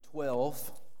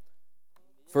12,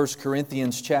 1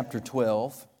 Corinthians chapter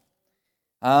 12.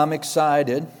 I'm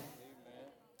excited.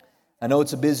 I know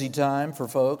it's a busy time for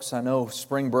folks. I know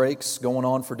spring breaks going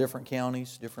on for different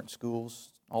counties, different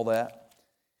schools, all that.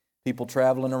 People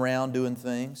traveling around doing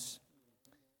things.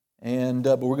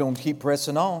 But we're going to keep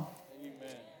pressing on.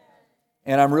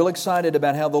 And I'm real excited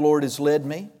about how the Lord has led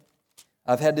me.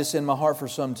 I've had this in my heart for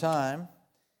some time.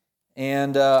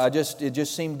 And it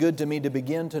just seemed good to me to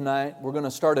begin tonight. We're going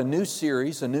to start a new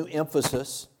series, a new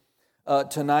emphasis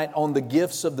tonight on the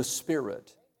gifts of the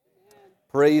Spirit.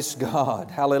 Praise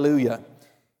God. Hallelujah.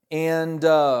 And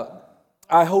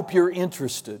I hope you're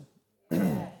interested.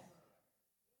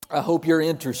 I hope you're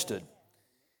interested.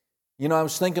 You know, I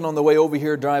was thinking on the way over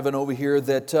here, driving over here,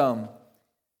 that,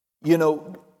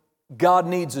 God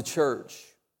needs a church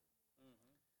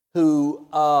who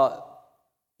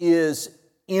is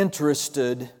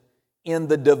interested in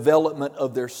the development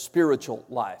of their spiritual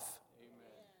life.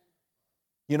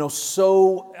 You know,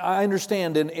 so I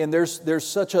understand, and there's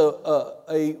such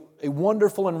a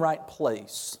wonderful and right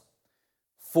place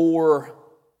for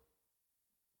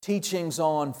teachings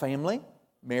on family,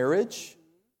 marriage,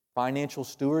 financial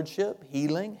stewardship,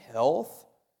 healing, health,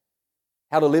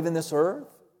 how to live in this earth.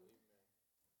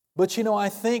 But you know, I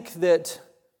think that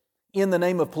in the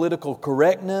name of political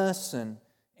correctness and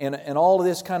all of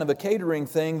this kind of a catering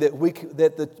thing,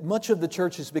 much of the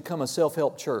church has become a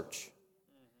self-help church.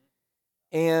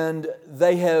 And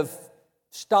they have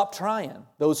stopped trying,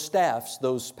 those staffs,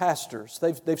 those pastors,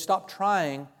 they've stopped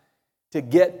trying to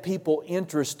get people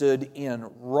interested in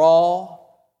raw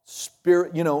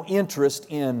spirit, interest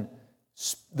in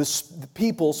the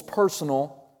people's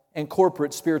personal and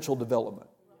corporate spiritual development.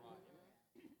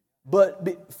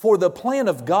 But for the plan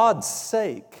of God's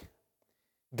sake,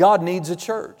 God needs a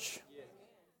church.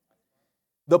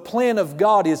 The plan of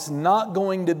God is not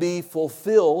going to be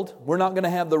fulfilled. We're not going to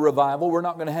have the revival. We're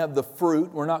not going to have the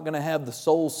fruit. We're not going to have the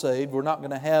soul saved. We're not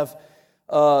going to have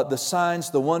the signs,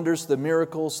 the wonders, the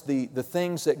miracles, the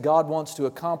things that God wants to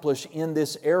accomplish in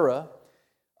this era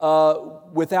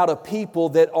without a people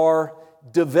that are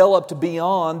developed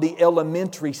beyond the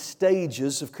elementary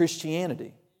stages of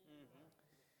Christianity.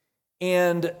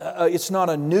 And it's not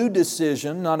a new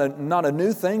decision, not a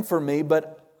new thing for me,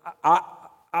 but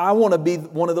I want to be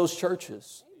one of those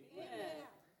churches.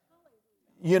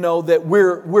 You know, that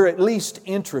we're at least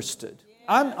interested.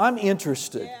 I'm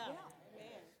interested.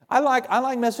 I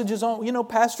like messages on,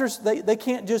 pastors, they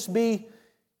can't just be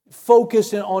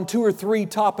focused on 2 or 3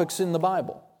 topics in the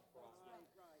Bible.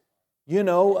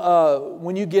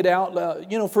 When you get out,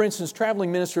 for instance,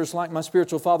 traveling ministers like my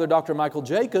spiritual father, Dr. Michael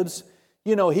Jacobs,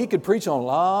 he could preach on a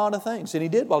lot of things, and he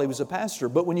did while he was a pastor.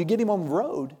 But when you get him on the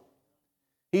road,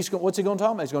 what's he going to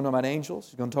talk about? He's going to talk about angels.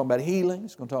 He's going to talk about healing.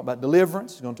 He's going to talk about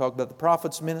deliverance. He's going to talk about the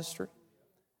prophet's ministry.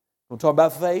 He's going to talk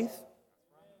about faith.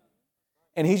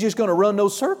 And he's just going to run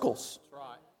those circles.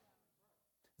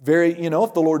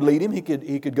 If the Lord lead him, he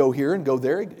could go here and go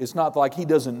there. It's not like he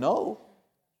doesn't know.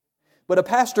 But a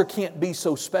pastor can't be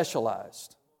so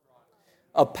specialized.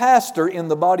 A pastor in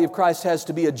the body of Christ has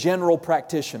to be a general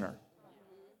practitioner.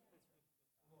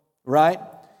 Right?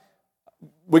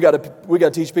 We got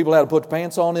to teach people how to put the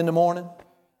pants on in the morning.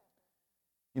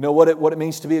 You know what it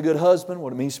means to be a good husband,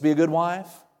 what it means to be a good wife.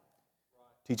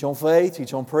 Teach on faith,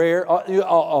 teach on prayer, a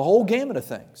whole gamut of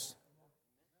things.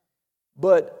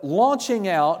 But launching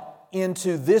out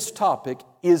into this topic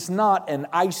is not an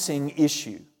icing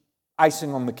issue,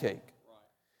 icing on the cake.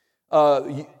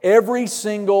 Every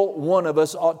single one of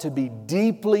us ought to be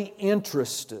deeply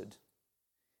interested,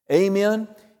 amen,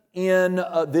 in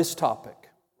this topic.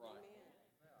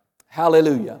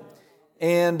 Hallelujah.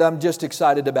 And I'm just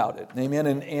excited about it. Amen.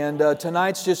 And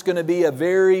tonight's just going to be a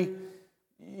very,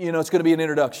 it's going to be an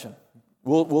introduction.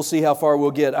 We'll see how far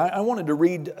we'll get. I wanted to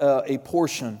read a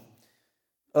portion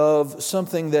of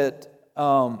something that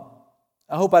I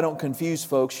hope I don't confuse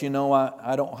folks.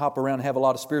 I don't hop around and have a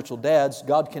lot of spiritual dads.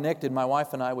 God connected my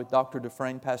wife and I with Dr.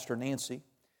 Dufresne, Pastor Nancy.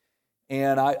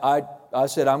 And I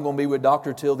said, I'm going to be with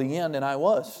Doctor till the end, and I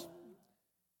was.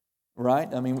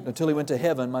 Right? Until he went to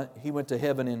heaven. He went to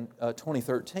heaven in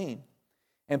 2013.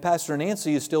 And Pastor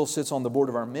Nancy still sits on the board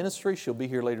of our ministry. She'll be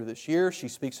here later this year. She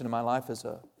speaks into my life as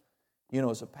a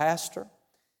pastor.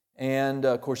 And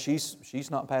of course, she's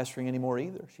not pastoring anymore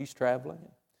either. She's traveling.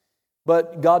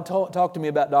 But God talked to me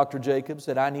about Dr. Jacobs,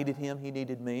 that I needed him, he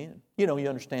needed me. And, you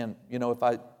understand, if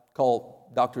I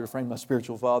call Dr. Dufresne my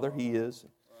spiritual father, he is.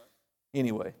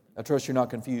 Anyway, I trust you're not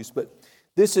confused. But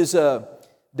this is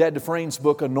Dad Dufresne's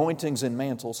book, Anointings and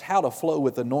Mantles, How to Flow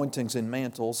with Anointings and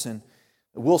Mantles. And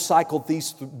We'll cycle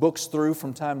these books through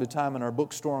from time to time in our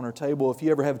bookstore on our table. If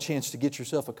you ever have a chance to get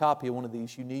yourself a copy of one of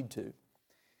these, you need to.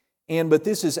 But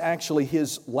this is actually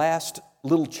his last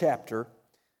little chapter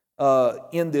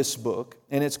in this book,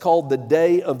 and it's called The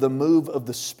Day of the Move of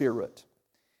the Spirit.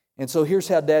 And so here's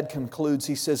how Dad concludes.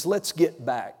 He says, let's get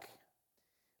back.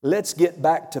 Let's get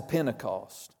back to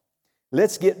Pentecost.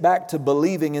 Let's get back to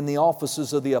believing in the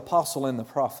offices of the apostle and the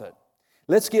prophet.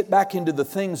 Let's get back into the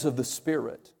things of the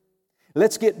Spirit.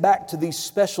 Let's get back to these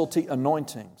specialty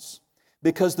anointings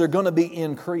because they're going to be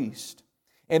increased.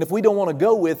 And if we don't want to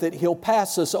go with it, He'll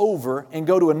pass us over and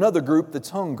go to another group that's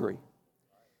hungry.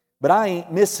 But I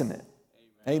ain't missing it.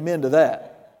 Amen to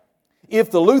that.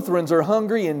 If the Lutherans are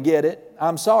hungry and get it,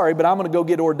 I'm sorry, but I'm going to go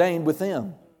get ordained with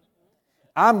them.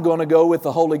 I'm going to go with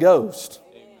the Holy Ghost.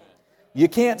 You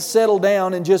can't settle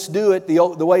down and just do it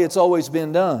the way it's always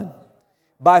been done.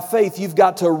 By faith, you've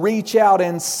got to reach out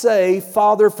and say,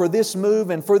 Father, for this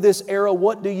move and for this era,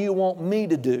 what do you want me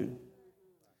to do?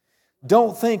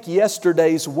 Don't think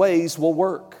yesterday's ways will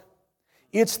work.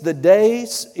 It's the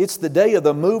day of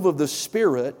the move of the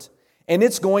Spirit, and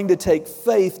it's going to take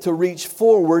faith to reach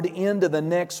forward into the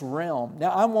next realm. Now,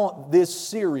 I want this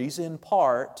series in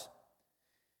part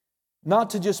not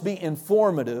to just be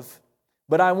informative,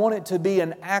 but I want it to be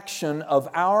an action of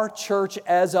our church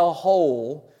as a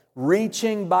whole,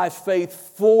 reaching by faith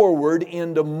forward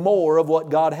into more of what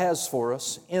God has for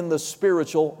us in the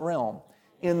spiritual realm,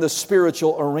 in the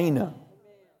spiritual arena.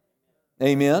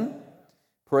 Amen?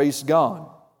 Praise God.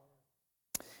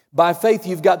 By faith,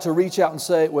 you've got to reach out and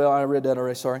say, well, I read that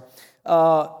already, sorry.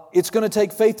 It's going to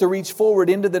take faith to reach forward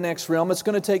into the next realm. It's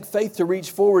going to take faith to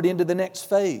reach forward into the next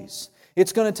phase.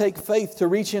 It's going to take faith to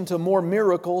reach into more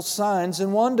miracles, signs,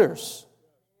 and wonders.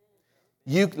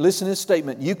 Listen to this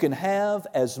statement. You can have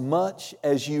as much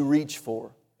as you reach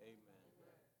for.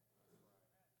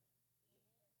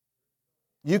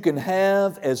 You can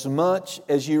have as much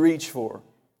as you reach for.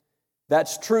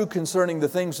 That's true concerning the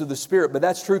things of the Spirit, but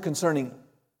that's true concerning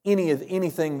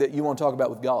anything that you want to talk about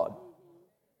with God.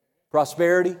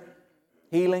 Prosperity,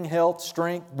 healing, health,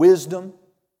 strength, wisdom.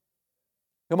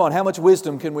 Come on, how much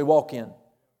wisdom can we walk in?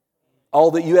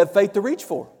 All that you have faith to reach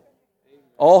for.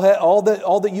 All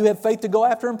that you have faith to go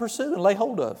after and pursue and lay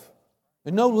hold of.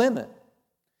 There's no limit.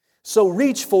 So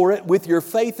reach for it with your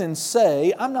faith and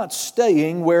say, I'm not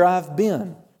staying where I've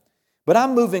been, but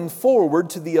I'm moving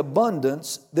forward to the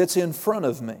abundance that's in front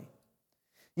of me.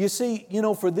 You see,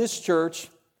 for this church,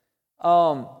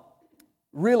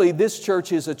 really this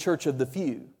church is a church of the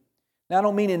few. Now I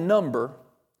don't mean in number,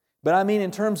 but I mean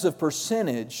in terms of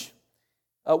percentage.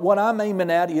 What I'm aiming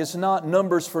at is not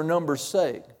numbers for numbers'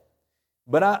 sake.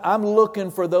 But I'm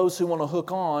looking for those who want to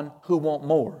hook on, who want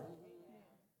more,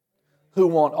 who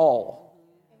want all,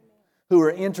 who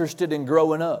are interested in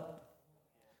growing up,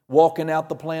 walking out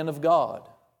the plan of God,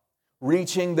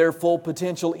 reaching their full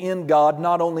potential in God,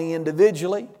 not only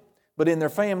individually, but in their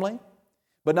family,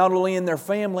 but not only in their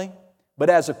family, but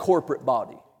as a corporate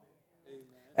body.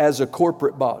 As a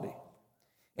corporate body.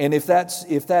 And if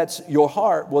that's your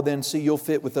heart, well then see, you'll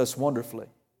fit with us wonderfully.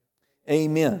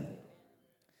 Amen.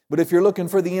 But if you're looking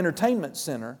for the entertainment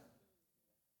center,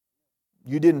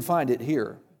 you didn't find it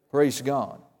here. Praise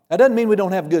God. That doesn't mean we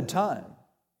don't have a good time.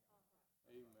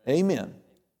 Amen.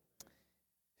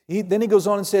 Then he goes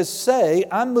on and says, say,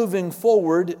 I'm moving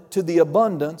forward to the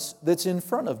abundance that's in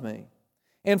front of me.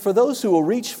 And for those who will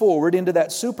reach forward into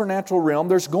that supernatural realm,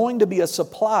 there's going to be a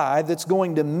supply that's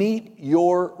going to meet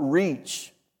your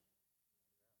reach.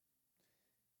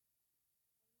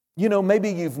 Maybe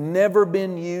you've never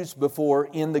been used before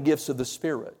in the gifts of the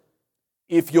Spirit.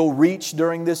 If you'll reach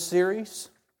during this series,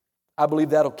 I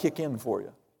believe that'll kick in for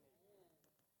you.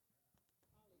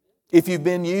 If you've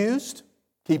been used,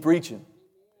 keep reaching.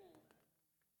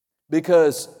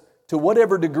 Because to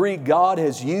whatever degree God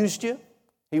has used you,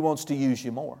 He wants to use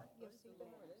you more.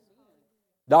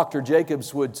 Dr.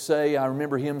 Jacobs would say, I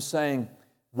remember him saying,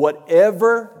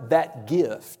 whatever that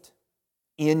gift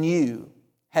in you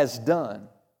has done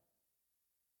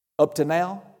up to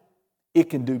now, it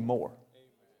can do more.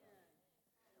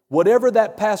 Whatever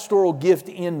that pastoral gift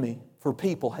in me for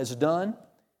people has done,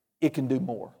 it can do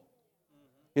more.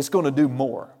 It's going to do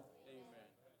more.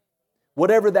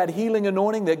 Whatever that healing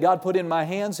anointing that God put in my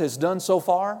hands has done so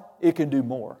far, it can do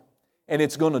more. And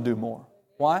it's going to do more.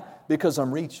 Why? Because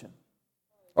I'm reaching.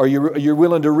 Are you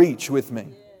willing to reach with me?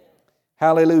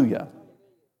 Hallelujah.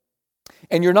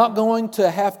 And you're not going to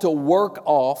have to work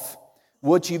off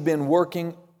what you've been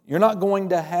working. You're not going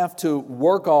to have to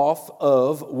work off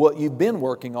of what you've been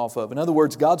working off of. In other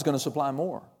words, God's going to supply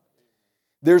more.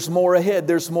 There's more ahead.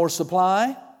 There's more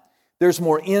supply. There's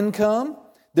more income.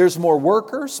 There's more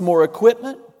workers, more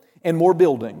equipment, and more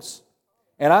buildings.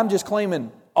 And I'm just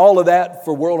claiming all of that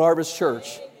for World Harvest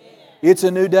Church. It's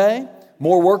a new day.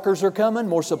 More workers are coming.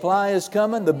 More supply is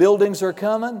coming. The buildings are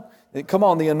coming. Come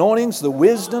on, the anointings, the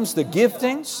wisdoms, the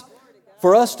giftings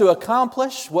for us to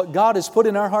accomplish what God has put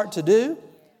in our heart to do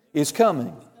is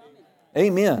coming.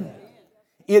 Amen.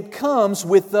 It comes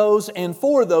with those and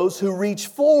for those who reach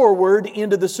forward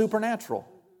into the supernatural.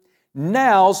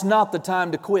 Now's not the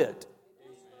time to quit.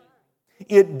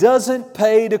 It doesn't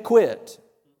pay to quit.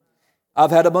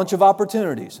 I've had a bunch of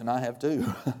opportunities, and I have too,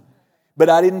 but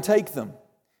I didn't take them.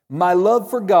 My love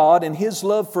for God and His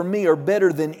love for me are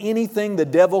better than anything the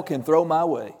devil can throw my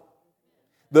way.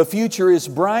 The future is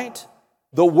bright.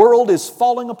 The world is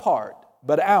falling apart,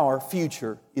 but our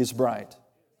future is bright.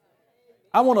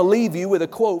 I want to leave you with a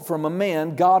quote from a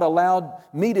man God allowed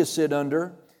me to sit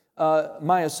under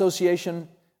my association,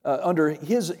 under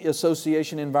his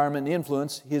association environment and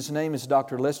influence. His name is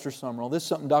Dr. Lester Sumrall. This is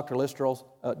something Dr.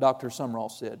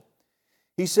 Sumrall said.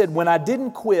 He said, "When I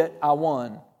didn't quit, I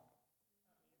won."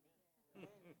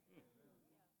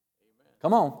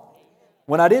 Come on.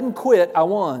 When I didn't quit, I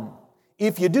won.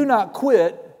 If you do not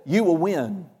quit, you will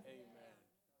win.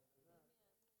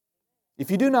 If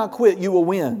you do not quit, you will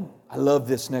win. I love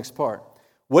this next part.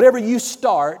 Whatever you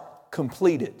start,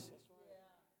 complete it.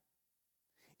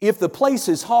 If the place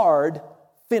is hard,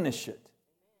 finish it.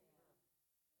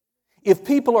 If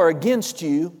people are against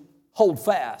you, hold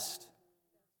fast.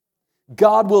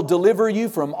 God will deliver you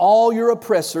from all your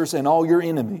oppressors and all your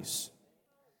enemies.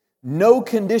 No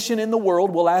condition in the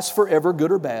world will last forever,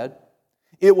 good or bad.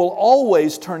 It will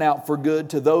always turn out for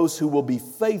good to those who will be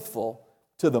faithful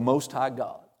to the Most High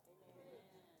God.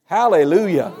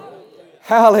 Hallelujah.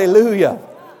 Hallelujah.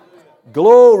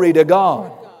 Glory to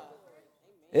God.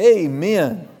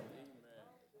 Amen.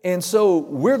 And so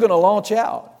we're going to launch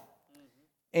out.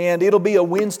 And it'll be a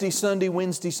Wednesday, Sunday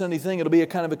thing. It'll be a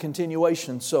kind of a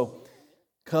continuation. So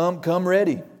come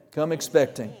ready. Come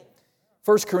expecting.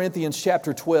 1 Corinthians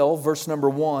chapter 12, verse number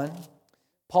 1.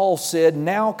 Paul said,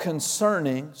 "Now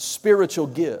concerning spiritual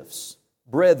gifts,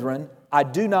 brethren, I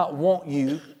do not want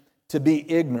you to be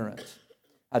ignorant."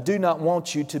 I do not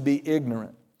want you to be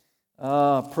ignorant.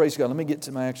 Praise God. Let me get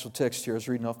to my actual text here. I was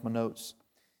reading off my notes.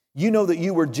 "You know that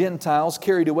you were Gentiles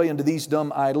carried away into these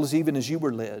dumb idols, even as you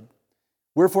were led.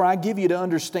 Wherefore I give you to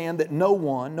understand that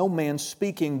no man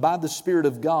speaking by the Spirit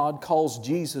of God calls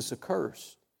Jesus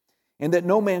accursed, and that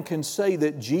no man can say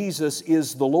that Jesus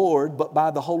is the Lord but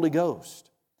by the Holy Ghost.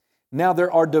 Now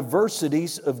there are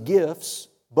diversities of gifts,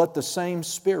 but the same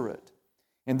Spirit.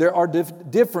 And there are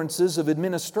differences of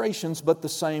administrations, but the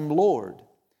same Lord.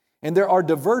 And there are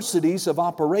diversities of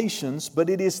operations, but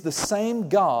it is the same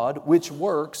God which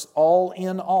works all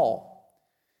in all.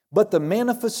 But the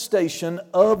manifestation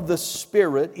of the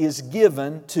Spirit is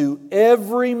given to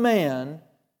every man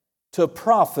to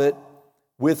profit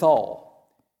withal."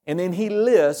 And then he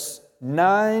lists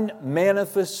 9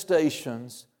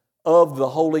 manifestations of the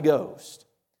Holy Ghost.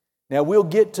 Now we'll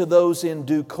get to those in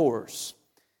due course.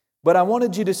 But I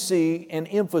wanted you to see and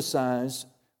emphasize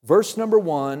verse number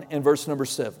 1 and verse number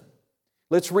 7.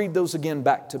 Let's read those again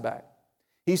back to back.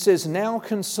 He says, "Now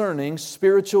concerning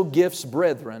spiritual gifts,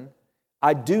 brethren,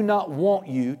 I do not want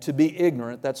you to be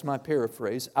ignorant." That's my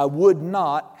paraphrase. I would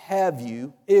not have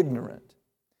you ignorant.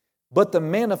 "But the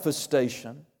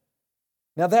manifestation."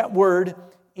 Now that word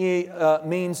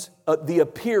means the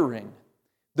appearing.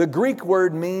 The Greek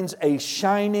word means a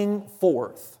shining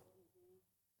forth.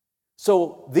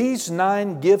 So these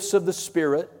 9 gifts of the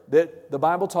Spirit that the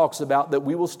Bible talks about, that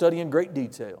we will study in great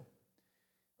detail,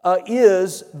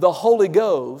 is the Holy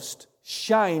Ghost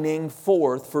shining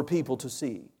forth for people to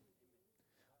see.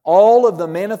 All of the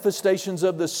manifestations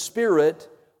of the Spirit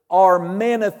are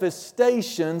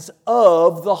manifestations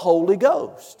of the Holy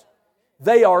Ghost.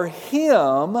 They are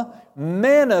Him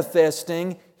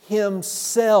manifesting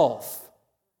Himself.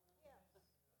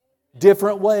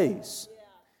 Different ways.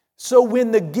 So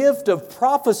when the gift of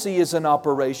prophecy is in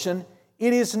operation,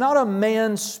 it is not a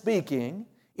man speaking.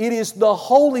 It is the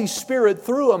Holy Spirit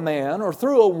through a man or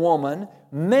through a woman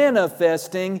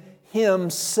manifesting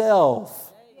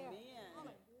Himself.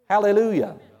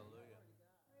 Hallelujah.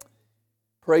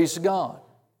 Praise God.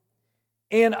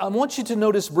 And I want you to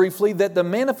notice briefly that the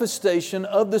manifestation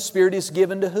of the Spirit is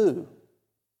given to who?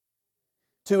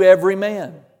 To every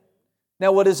man.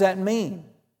 Now what does that mean?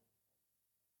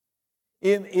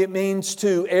 It means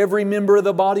to every member of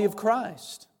the body of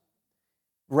Christ.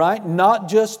 Right? Not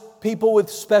just people with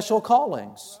special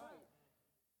callings.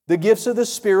 The gifts of the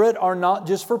Spirit are not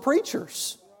just for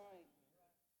preachers.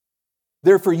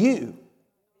 They're for you.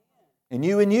 And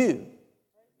you and you.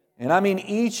 And I mean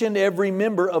each and every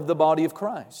member of the body of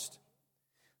Christ.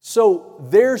 So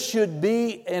there should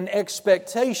be an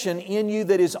expectation in you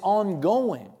that is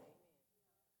ongoing.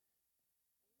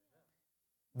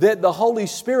 That the Holy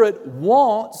Spirit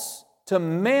wants to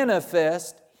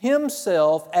manifest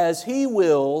Himself as He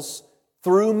wills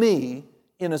through me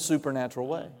in a supernatural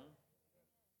way.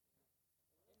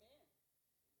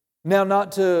 Now,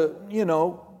 not to,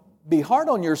 be hard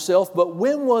on yourself, but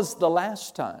when was the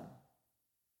last time?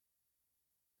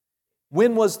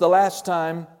 When was the last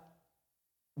time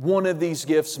one of these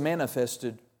gifts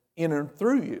manifested in or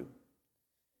through you?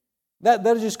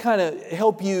 That'll just kind of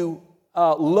help you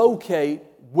locate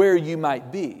where you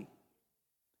might be.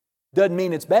 Doesn't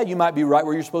mean it's bad. You might be right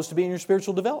where you're supposed to be in your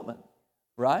spiritual development,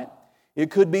 right?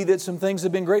 It could be that some things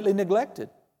have been greatly neglected.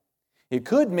 It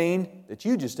could mean that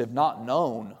you just have not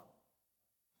known,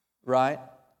 right?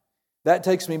 That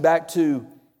takes me back to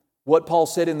what Paul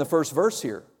said in the first verse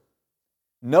here.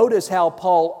 Notice how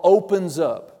Paul opens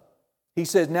up. He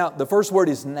says, now, the first word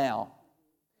is now.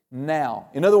 Now.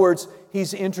 In other words,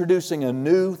 he's introducing a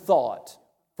new thought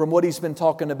from what he's been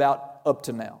talking about up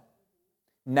to now.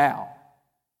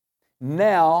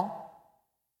 Now,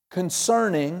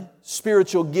 concerning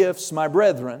spiritual gifts, my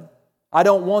brethren, I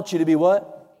don't want you to be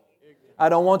what? I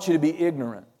don't want you to be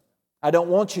ignorant. I don't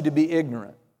want you to be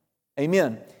ignorant.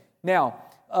 Amen. Now,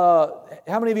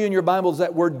 how many of you in your Bibles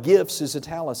that word gifts is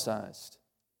italicized?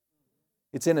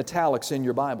 It's in italics in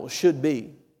your Bible. Should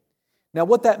be. Now,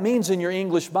 what that means in your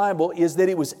English Bible is that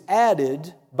it was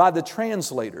added by the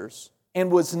translators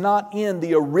and was not in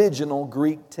the original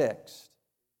Greek text.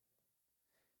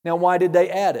 Now, why did they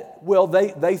add it? Well,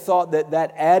 they thought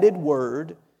that added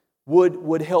word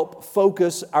would help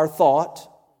focus our thought,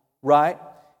 right?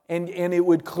 And it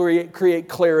would create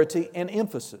clarity and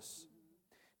emphasis.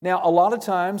 Now, a lot of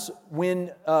times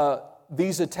when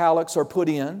these italics are put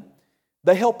in,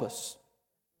 they help us.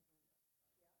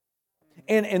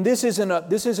 And this isn't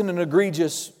an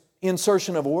egregious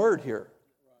insertion of a word here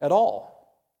at all.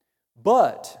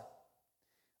 But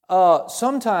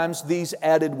sometimes these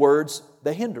added words,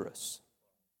 they hinder us.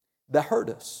 They hurt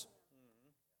us.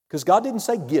 Because God didn't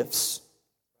say gifts.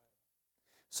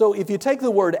 So if you take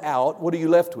the word out, what are you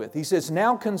left with? He says,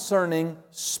 now concerning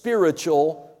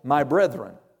spiritual, my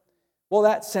brethren. Well,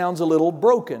 that sounds a little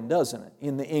broken, doesn't it,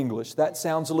 in the English? That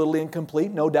sounds a little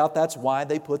incomplete. No doubt that's why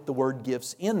they put the word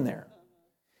gifts in there.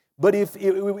 But if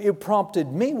it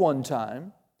prompted me one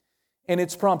time, and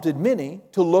it's prompted many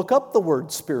to look up the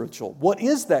word spiritual. What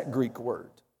is that Greek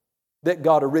word that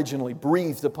God originally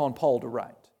breathed upon Paul to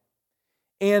write?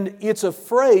 And it's a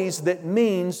phrase that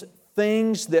means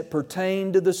things that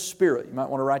pertain to the Spirit. You might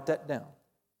want to write that down.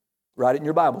 Write it in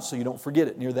your Bible so you don't forget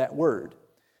it near that word.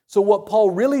 So what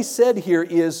Paul really said here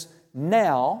is,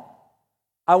 now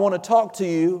I want to talk to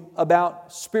you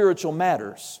about spiritual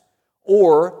matters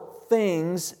or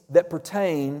things that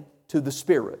pertain to the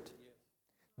Spirit.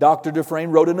 Dr.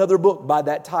 Dufresne wrote another book by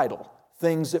that title,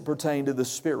 Things That Pertain to the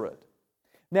Spirit.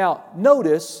 Now,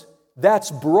 notice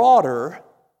that's broader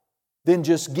than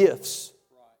just gifts.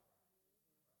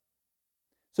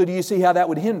 So do you see how that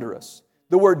would hinder us?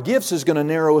 The word gifts is going to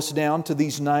narrow us down to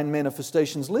these 9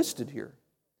 manifestations listed here.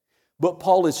 But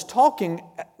Paul is talking,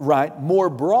 more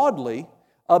broadly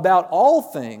about all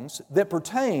things that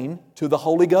pertain to the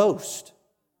Holy Ghost.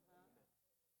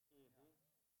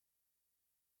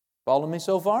 Follow me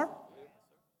so far?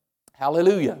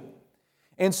 Hallelujah.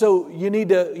 And so you need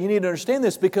to understand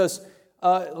this because,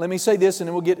 let me say this and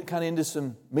then we'll get kind of into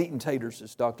some meat and taters,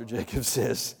 as Dr. Jacobs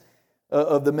says,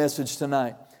 of the message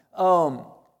tonight.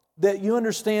 That you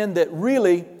understand that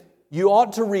really you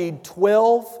ought to read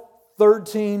 12,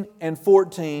 13, and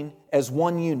 14 as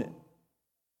one unit.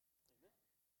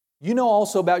 You know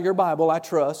also about your Bible, I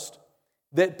trust,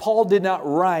 that Paul did not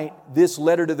write this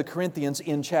letter to the Corinthians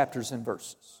in chapters and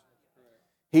verses.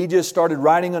 He just started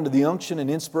writing under the unction and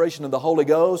inspiration of the Holy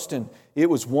Ghost, and it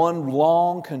was one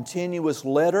long, continuous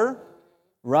letter,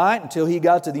 right? Until he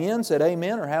got to the end, said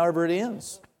amen, or however it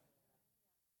ends.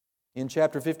 In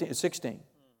chapter 16.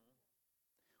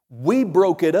 We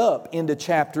broke it up into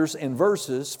chapters and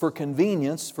verses for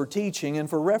convenience, for teaching, and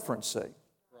for reference sake.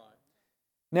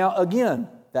 Now, again,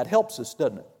 that helps us,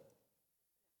 doesn't it?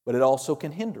 But it also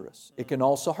can hinder us. It can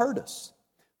also hurt us.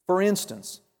 For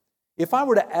instance, if I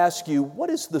were to ask you, what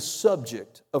is the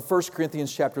subject of 1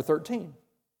 Corinthians chapter 13?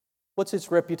 What's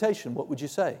its reputation? What would you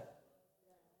say?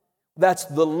 That's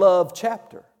the love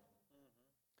chapter.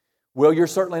 Well, you're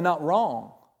certainly not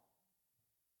wrong.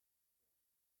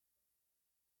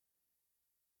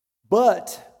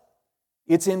 But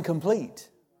it's incomplete.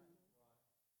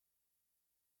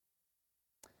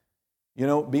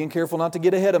 being careful not to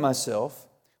get ahead of myself.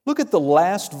 Look at the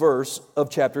last verse of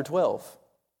chapter 12.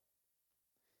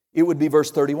 It would be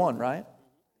verse 31, right?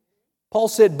 Paul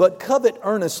said, "But covet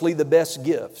earnestly the best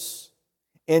gifts,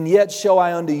 and yet show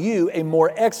I unto you a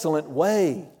more excellent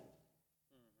way."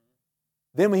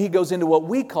 Then he goes into what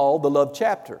we call the love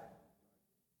chapter.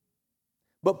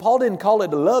 But Paul didn't call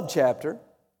it a love chapter.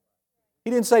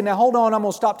 He didn't say, "Now hold on, I'm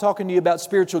going to stop talking to you about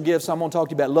spiritual gifts. I'm going to talk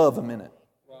to you about love a minute."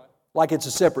 Right. Like it's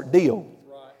a separate deal.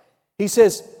 Right. He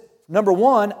says, number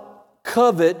one,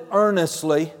 covet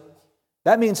earnestly.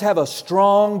 That means have a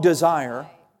strong desire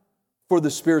for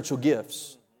the spiritual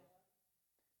gifts.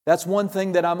 That's one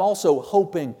thing that I'm also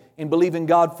hoping and believing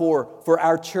God for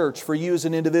our church, for you as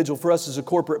an individual, for us as a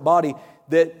corporate body,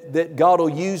 that God will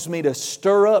use me to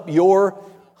stir up your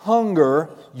hunger,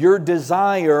 your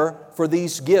desire for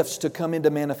these gifts to come into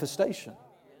manifestation.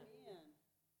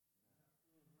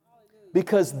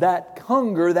 Because that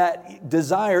hunger, that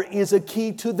desire is a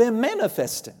key to them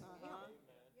manifesting.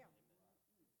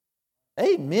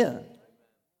 Amen.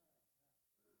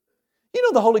 You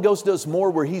know the Holy Ghost does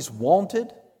more where He's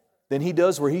wanted than He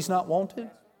does where He's not wanted?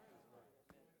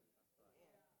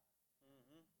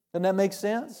 Doesn't that make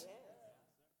sense?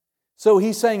 So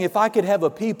He's saying, if I could have a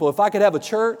people, if I could have a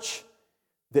church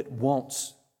that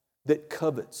wants, that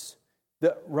covets,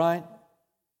 that, right,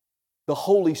 the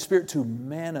Holy Spirit to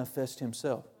manifest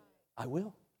Himself, I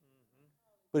will.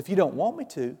 But if you don't want me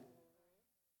to,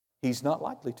 He's not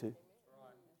likely to.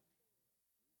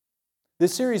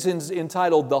 This series is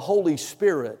entitled The Holy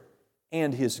Spirit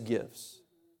and His Gifts.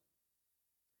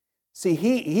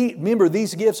 See, remember,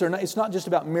 these gifts it's not just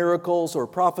about miracles or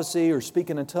prophecy or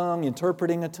speaking a tongue,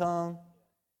 interpreting a tongue.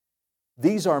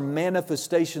 These are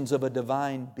manifestations of a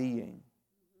divine being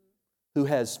who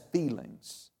has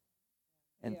feelings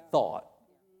and thought.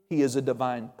 He is a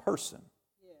divine person.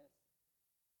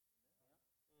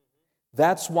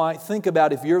 That's why, think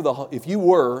about if you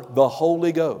were the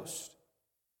Holy Ghost,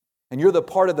 and you're the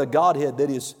part of the Godhead that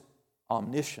is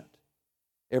omniscient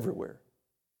everywhere,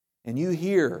 and you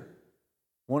hear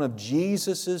one of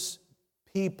Jesus'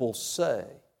 people say,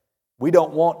 "We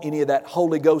don't want any of that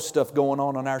Holy Ghost stuff going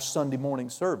on our Sunday morning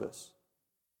service."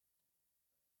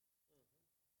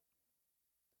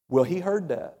 Well, he heard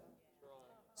that.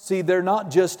 See, they're not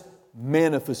just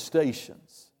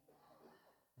manifestations.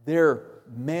 They're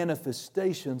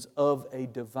manifestations of a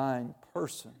divine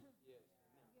person.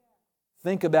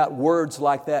 Think about words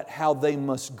like that, how they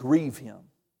must grieve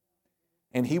Him.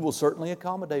 And He will certainly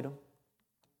accommodate them.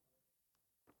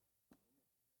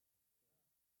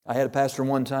 I had a pastor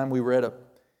one time, we were at a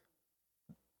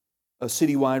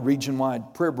citywide,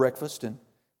 region-wide prayer breakfast and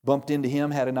bumped into him,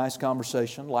 had a nice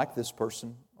conversation like this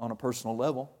person on a personal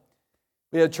level.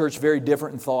 We had a church very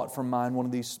different in thought from mine, one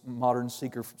of these modern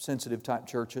seeker-sensitive type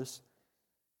churches.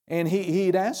 And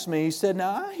he'd asked me, he said,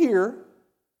 "Now I hear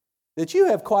that you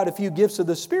have quite a few gifts of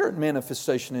the Spirit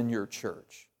manifestation in your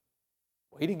church."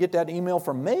 Well, he didn't get that email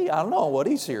from me. I don't know what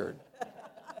he's hearing.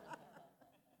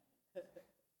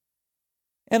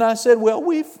 And I said, "Well,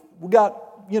 we've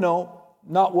got,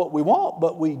 not what we want,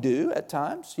 but we do at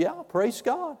times. Yeah, praise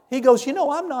God." He goes,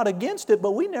 "I'm not against it,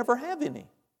 but we never have any."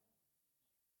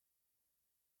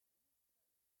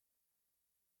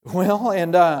 Well,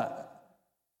 and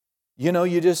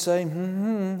you just say,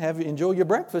 enjoy your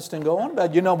breakfast and go on.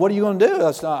 But what are you going to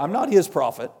do? I'm not His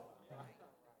prophet.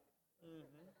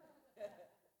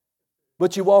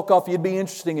 But you walk off. It'd be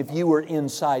interesting if you were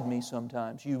inside me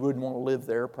sometimes. You wouldn't want to live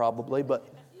there probably. But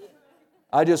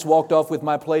I just walked off with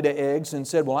my plate of eggs and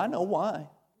said, "Well, I know why.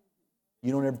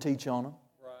 You don't ever teach on them.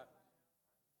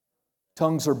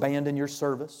 Tongues are banned in your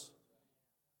service.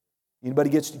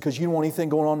 Because you don't want anything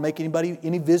going on, make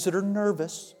any visitor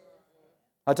nervous."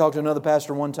 I talked to another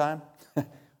pastor one time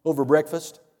over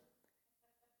breakfast.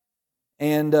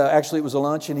 And actually it was a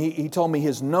lunch, and he told me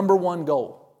his number one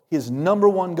goal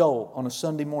on a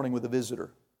Sunday morning with a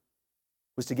visitor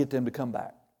was to get them to come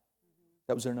back.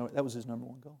 That was his number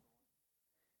one goal.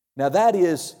 Now that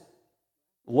is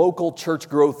local church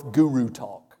growth guru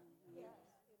talk.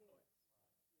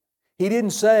 He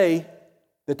didn't say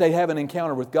that they'd have an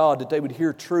encounter with God, that they would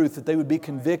hear truth, that they would be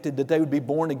convicted, that they would be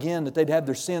born again, that they'd have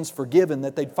their sins forgiven,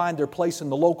 that they'd find their place in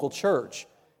the local church.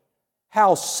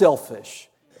 How selfish.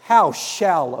 How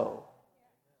shallow.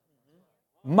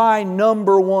 My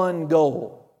number one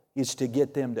goal is to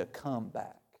get them to come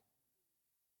back.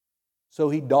 So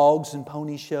he dogs and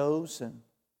pony shows and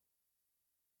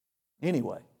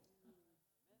anyway.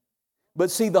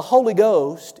 But see, the Holy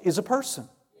Ghost is a person.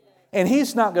 And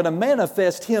He's not going to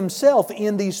manifest Himself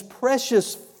in these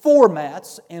precious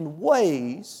formats and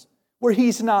ways where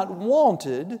He's not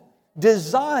wanted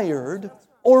desired,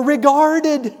 or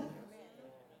regarded.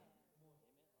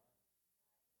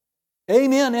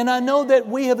 Amen. And I know that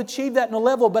we have achieved that in a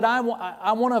level, but I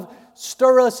want to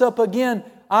stir us up again.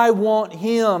 I want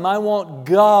Him. I want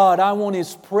God. I want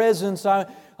His presence. I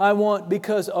want,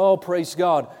 because, oh, praise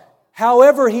God.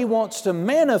 However He wants to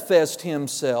manifest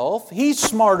Himself, He's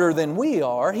smarter than we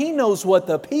are. He knows what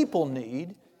the people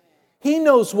need. He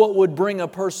knows what would bring a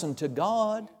person to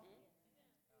God.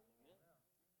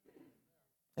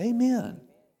 Amen.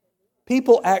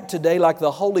 People act today like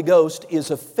the Holy Ghost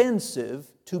is offensive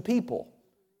to people.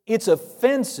 It's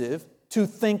offensive to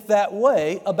think that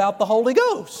way about the Holy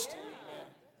Ghost.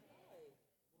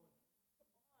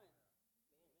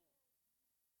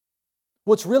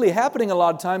 What's really happening a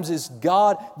lot of times is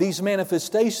these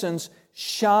manifestations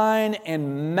shine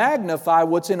and magnify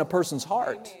what's in a person's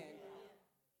heart.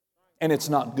 And it's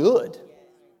not good.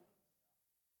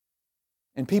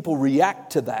 And people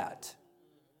react to that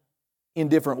in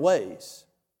different ways.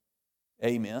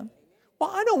 Amen. Well,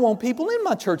 I don't want people in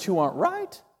my church who aren't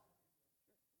right.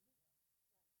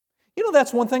 You know,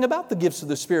 that's one thing about the gifts of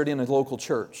the Spirit in a local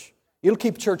church. It'll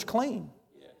keep church clean.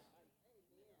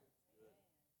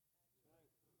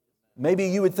 Maybe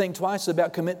you would think twice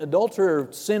about committing adultery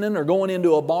or sinning or going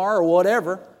into a bar or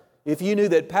whatever if you knew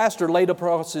that pastor laid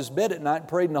across his bed at night and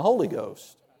prayed in the Holy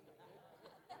Ghost.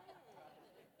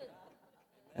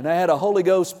 And I had a Holy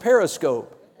Ghost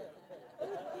periscope.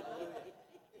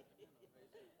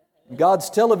 God's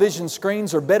television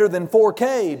screens are better than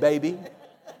 4K, baby.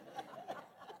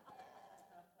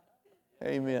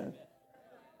 Amen.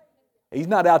 He's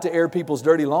not out to air people's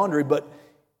dirty laundry, but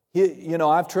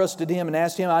I've trusted Him and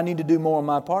asked Him, I need to do more on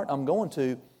my part. I'm going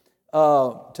to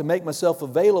make myself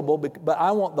available, but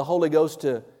I want the Holy Ghost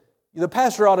to... The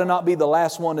pastor ought to not be the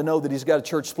last one to know that he's got a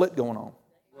church split going on.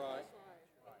 Right.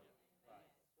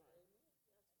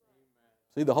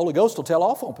 See, the Holy Ghost will tell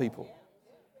off on people.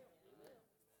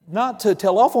 Not to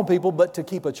tell off on people, but to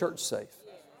keep a church safe.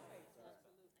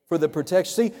 For the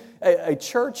protection. See, a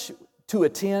church to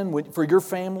attend for your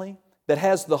family that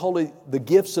has the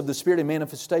gifts of the Spirit and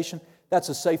manifestation, that's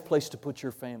a safe place to put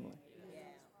your family.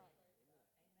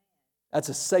 That's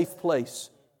a safe place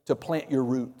to plant your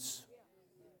roots.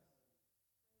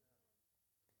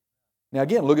 Now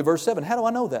again, look at verse 7. How do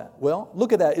I know that? Well,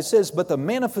 look at that. It says, but the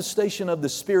manifestation of the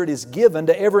Spirit is given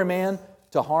to every man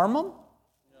to harm them?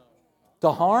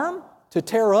 To harm? To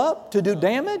tear up? To do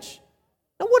damage?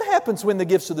 Now what happens when the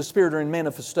gifts of the Spirit are in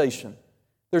manifestation?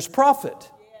 There's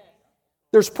profit.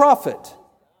 There's profit.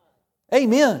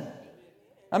 Amen.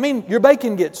 I mean, your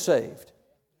bacon gets saved.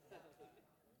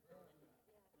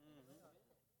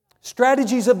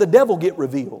 Strategies of the devil get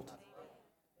revealed.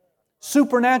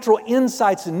 Supernatural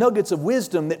insights and nuggets of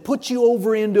wisdom that put you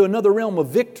over into another realm of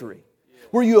victory,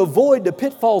 where you avoid the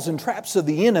pitfalls and traps of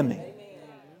the enemy,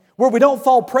 where we don't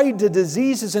fall prey to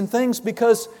diseases and things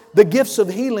because the gifts of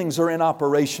healings are in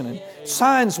operation, and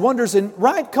signs, wonders, and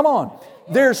right? Come on.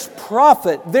 There's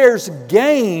profit, there's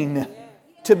gain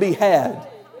to be had.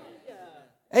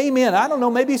 Amen. I don't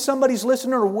know, maybe somebody's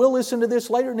listening or will listen to this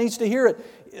later, needs to hear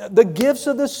it. The gifts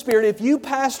of the Spirit, if you're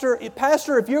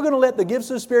going to let the gifts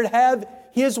of the Spirit have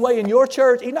His way in your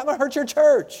church, He's not going to hurt your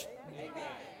church. He's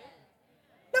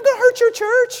not going to hurt your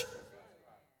church.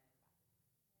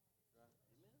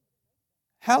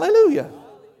 Hallelujah.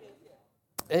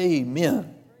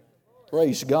 Amen.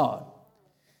 Praise God.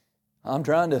 I'm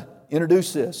trying to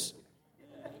introduce this.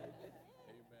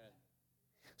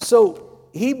 So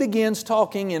he begins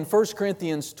talking in 1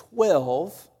 Corinthians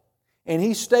 12, and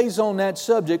he stays on that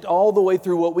subject all the way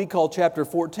through what we call chapter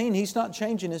 14. He's not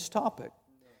changing his topic.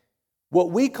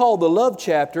 What we call the love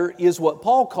chapter is what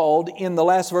Paul called in the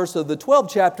last verse of the 12th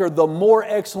chapter, the more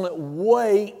excellent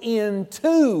way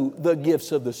into the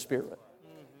gifts of the Spirit.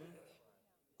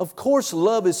 Of course,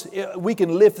 love is, we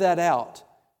can lift that out.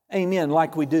 Amen,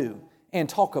 like we do. And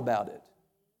talk about it.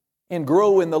 And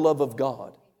grow in the love of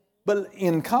God. But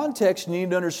in context, you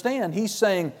need to understand, he's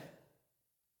saying,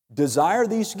 desire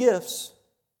these gifts,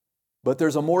 but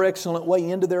there's a more excellent way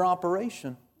into their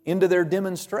operation, into their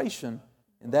demonstration,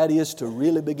 and that is to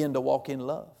really begin to walk in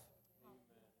love.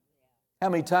 How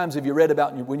many times have you read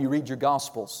about when you read your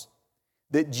Gospels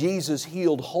that Jesus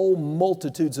healed whole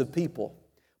multitudes of people?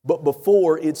 But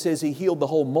before it says He healed the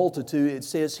whole multitude, it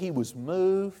says He was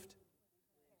moved,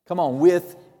 come on,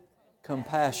 with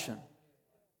compassion.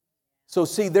 So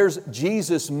see, there's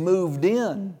Jesus moved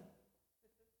in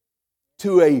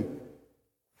to a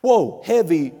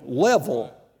heavy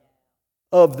level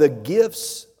of the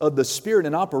gifts of the Spirit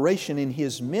in operation in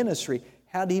His ministry.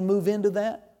 How did He move into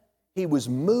that? He was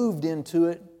moved into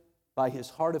it by His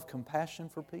heart of compassion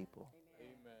for people.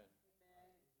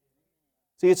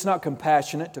 See, it's not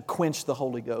compassionate to quench the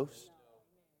Holy Ghost.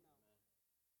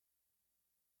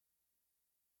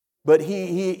 But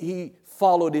he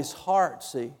followed his heart,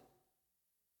 see.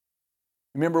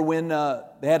 Remember when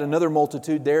they had another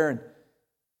multitude there, and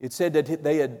it said that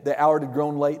the hour had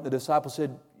grown late, and the disciples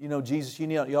said, Jesus,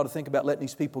 you ought to think about letting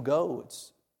these people go.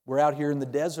 We're out here in the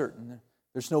desert, and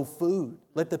there's no food.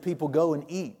 Let the people go and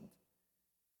eat.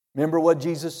 Remember what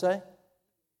Jesus said?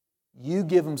 You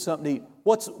give them something to eat.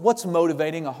 What's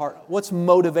motivating a heart? What's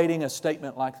motivating a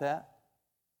statement like that?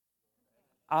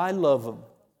 I love them.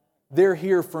 They're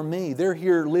here for me. They're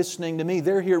here listening to me.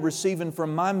 They're here receiving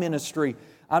from my ministry.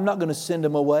 I'm not going to send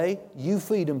them away. You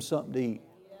feed them something to eat.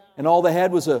 And all they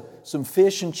had was some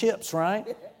fish and chips, right?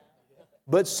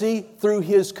 But see, through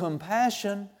His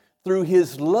compassion, through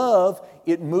His love,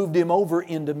 it moved Him over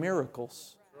into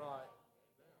miracles.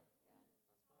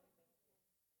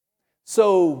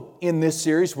 So, in this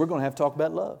series, we're going to have to talk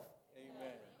about love.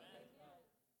 Amen.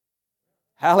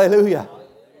 Hallelujah. Amen.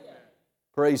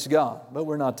 Praise God. But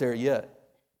we're not there yet.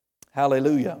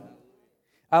 Hallelujah.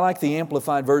 I like the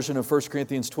Amplified version of 1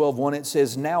 Corinthians 12:1. It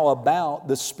says, now about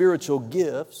the spiritual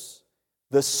gifts,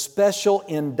 the special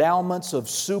endowments of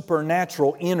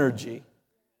supernatural energy.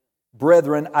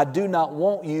 Brethren, I do not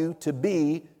want you to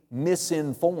be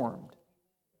misinformed.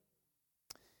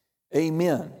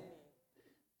 Amen.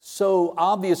 So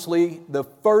obviously, the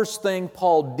first thing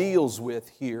Paul deals with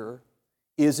here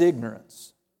is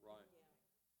ignorance.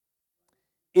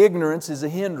 Ignorance is a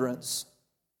hindrance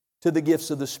to the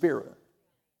gifts of the Spirit.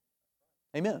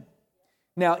 Amen.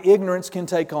 Now, ignorance can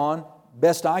take on,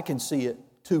 best I can see it,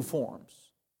 two forms.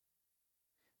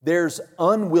 There's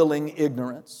unwilling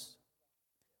ignorance,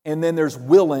 and then there's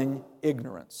willing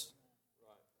ignorance.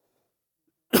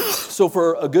 So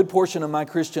for a good portion of my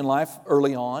Christian life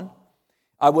early on,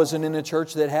 I wasn't in a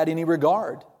church that had any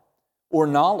regard or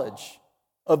knowledge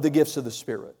of the gifts of the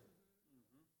Spirit.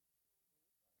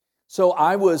 So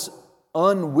I was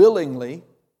unwillingly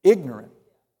ignorant.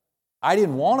 I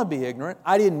didn't want to be ignorant.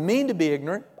 I didn't mean to be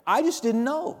ignorant. I just didn't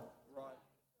know.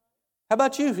 How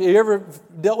about you? Have you ever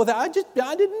dealt with that? I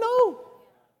didn't know.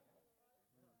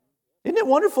 Isn't it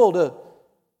wonderful to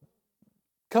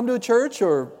come to a church,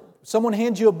 or someone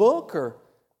hands you a book, or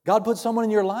God puts someone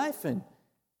in your life and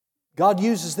God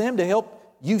uses them to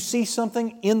help you see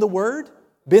something in the Word?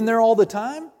 Been there all the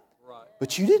time?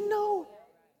 But you didn't know.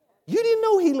 You didn't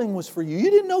know healing was for you.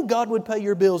 You didn't know God would pay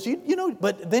your bills.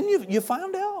 But then you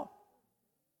found out.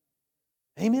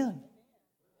 Amen.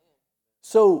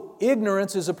 So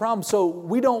ignorance is a problem. So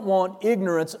we don't want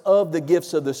ignorance of the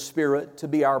gifts of the Spirit to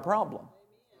be our problem.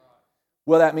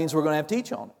 Well, that means we're going to have to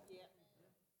teach on it.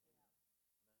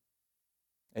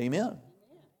 Amen.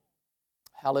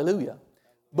 Hallelujah.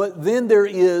 But then there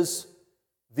is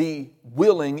the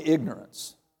willing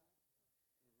ignorance.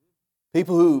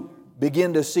 People who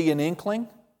begin to see an inkling,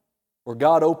 or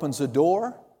God opens a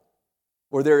door,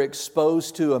 or they're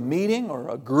exposed to a meeting or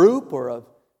a group, or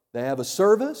they have a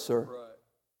service, or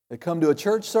they come to a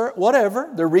church service, whatever.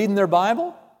 They're reading their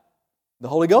Bible. The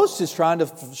Holy Ghost is trying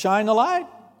to shine the light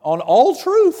on all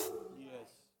truth.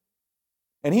 Yes.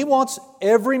 And He wants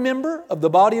every member of the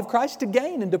body of Christ to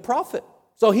gain and to profit.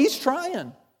 So He's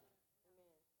trying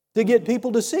to get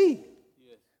people to see.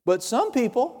 But some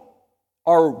people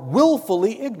are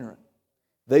willfully ignorant.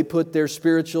 They put their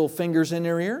spiritual fingers in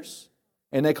their ears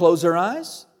and they close their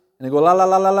eyes and they go, la, la,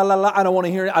 la, la, la, la, la. I don't want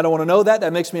to hear it. I don't want to know that.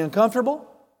 That makes me uncomfortable.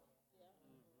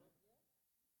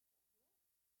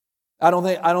 I don't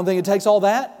think it takes all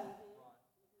that.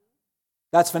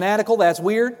 That's fanatical. That's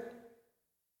weird.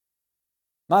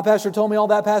 My pastor told me all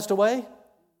that passed away.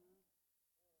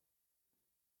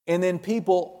 And then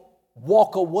people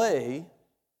walk away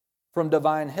from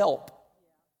divine help.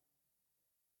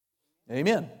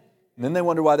 Amen. And then they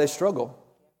wonder why they struggle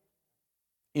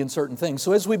in certain things.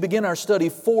 So as we begin our study,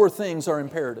 4 things are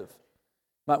imperative.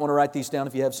 Might want to write these down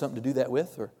if you have something to do that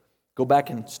with, or go back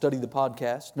and study the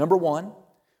podcast. Number 1,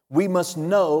 we must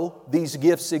know these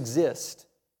gifts exist.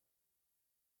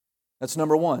 That's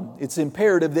number 1. It's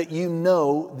imperative that you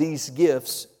know these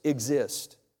gifts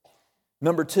exist.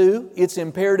 Number 2, it's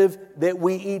imperative that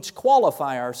we each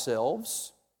qualify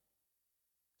ourselves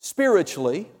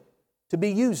spiritually to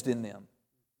be used in them.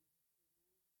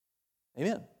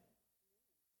 Amen.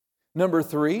 Number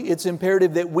 3, it's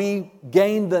imperative that we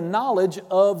gain the knowledge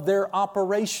of their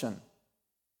operation.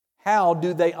 How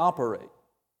do they operate?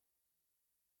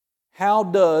 How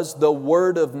does the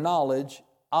word of knowledge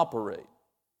operate?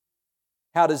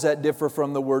 How does that differ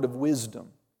from the word of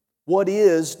wisdom? What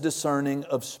is discerning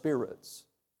of spirits?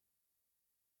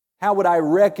 How would I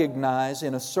recognize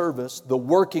in a service the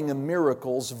working of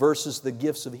miracles versus the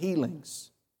gifts of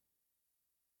healings?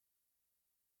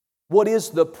 What is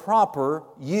the proper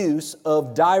use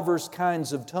of diverse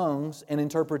kinds of tongues and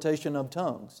interpretation of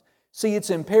tongues? See, it's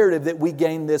imperative that we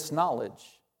gain this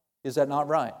knowledge. Is that not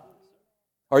right?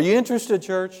 Are you interested,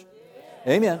 church?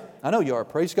 Yeah. Amen. I know you are.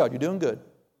 Praise God. You're doing good.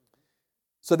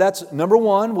 So that's number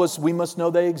one, was we must know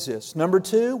they exist. Number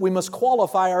two, we must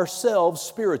qualify ourselves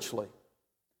spiritually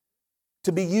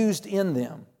to be used in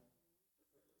them.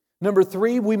 Number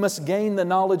three, we must gain the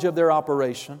knowledge of their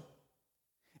operation.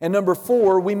 And number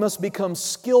four, we must become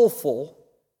skillful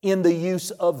in the use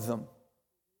of them.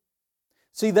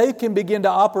 See, they can begin to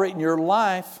operate in your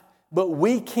life, but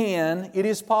it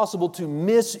is possible to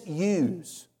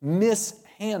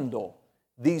mishandle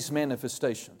these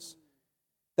manifestations.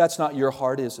 That's not your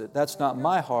heart, is it? That's not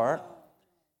my heart.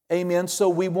 Amen. So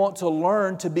we want to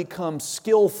learn to become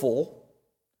skillful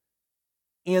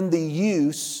in the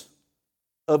use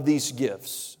of these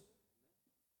gifts.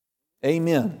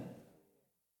 Amen.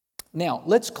 Now,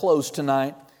 let's close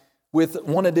tonight with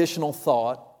one additional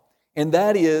thought, and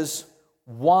that is,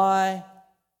 why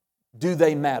do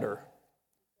they matter?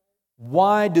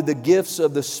 Why do the gifts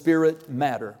of the Spirit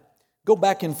matter? Go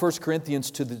back in 1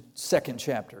 Corinthians to the 2nd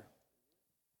chapter.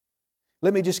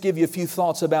 Let me just give you a few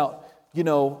thoughts about,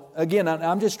 again,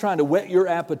 I'm just trying to whet your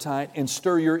appetite and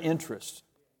stir your interest.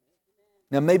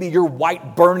 Now, maybe you're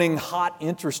white, burning, hot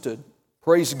interested.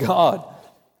 Praise God.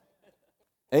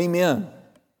 Amen.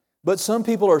 But some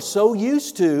people are so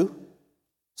used to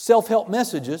self-help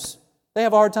messages, they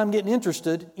have a hard time getting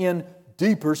interested in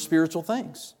deeper spiritual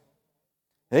things.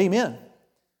 Amen.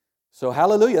 So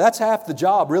hallelujah. That's half the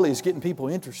job, really, is getting people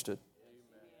interested.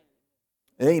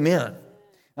 Amen.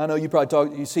 I know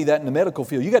you see that in the medical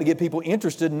field. You got to get people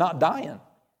interested in not dying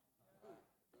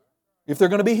if they're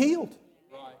going to be healed.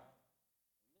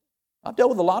 I've dealt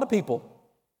with a lot of people.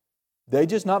 They're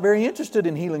just not very interested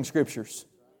in healing scriptures.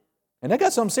 And they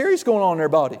got something serious going on in their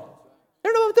body.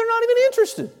 They're not even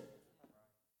interested.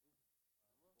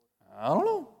 I don't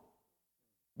know.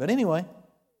 But anyway.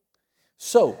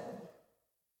 So,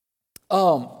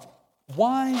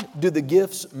 why do the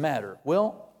gifts matter?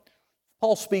 Well,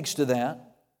 Paul speaks to that.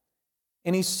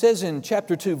 And he says in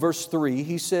chapter 2, verse 3,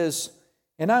 he says,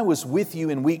 "And I was with you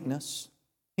in weakness."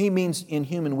 He means in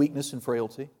human weakness and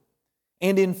frailty.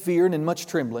 "And in fear and in much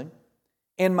trembling.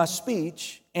 And my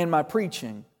speech and my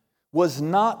preaching was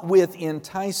not with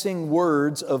enticing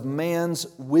words of man's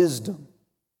wisdom,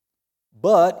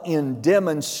 but in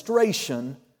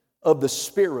demonstration of the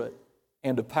Spirit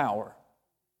and of power."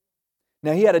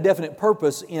 Now, he had a definite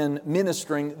purpose in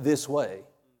ministering this way.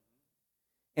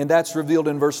 And that's revealed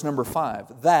in verse number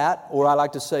 5. That, or I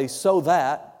like to say, so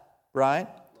that, right?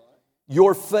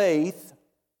 Your faith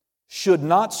should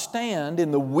not stand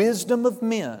in the wisdom of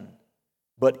men,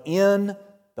 but in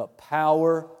the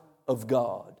power of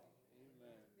God.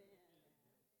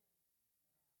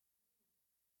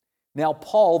 Now,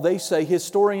 Paul, they say,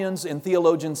 historians and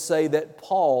theologians say that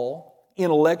Paul,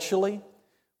 intellectually,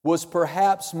 was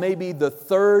perhaps maybe the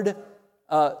third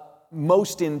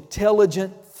most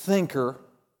intelligent thinker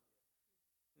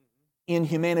in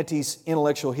humanity's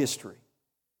intellectual history.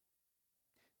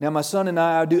 Now, my son and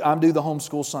I do the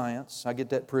homeschool science. I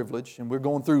get that privilege, and we're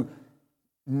going through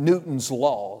Newton's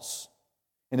laws.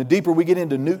 And the deeper we get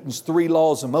into Newton's 3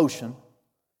 laws of motion,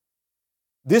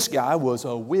 this guy was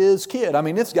a whiz kid. I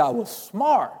mean, this guy was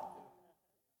smart.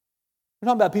 We're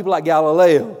talking about people like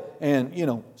Galileo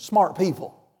and, smart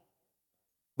people.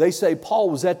 They say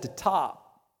Paul was at the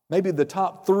top, maybe the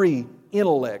top 3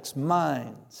 intellects,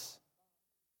 minds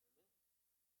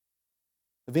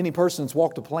of any person that's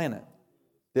walked the planet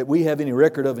that we have any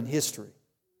record of in history.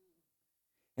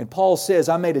 And Paul says,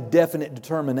 I made a definite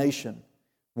determination.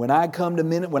 When I came to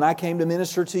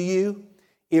minister to you,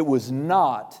 it was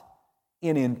not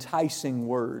in enticing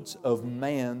words of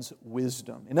man's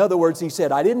wisdom. In other words, he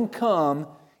said, I didn't come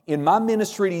in my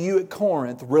ministry to you at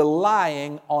Corinth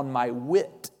relying on my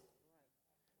wit,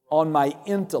 on my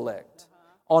intellect,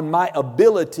 on my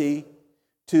ability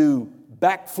to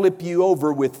backflip you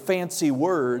over with fancy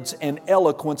words and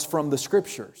eloquence from the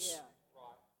Scriptures.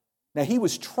 Now, he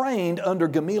was trained under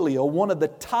Gamaliel, one of the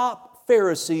top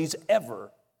Pharisees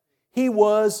ever.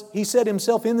 He said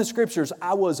himself in the Scriptures,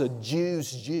 I was a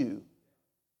Jew's Jew.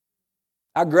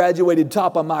 I graduated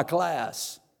top of my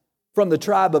class from the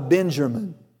tribe of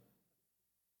Benjamin.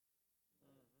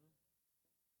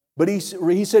 But he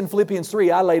said in Philippians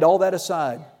 3, I laid all that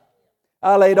aside.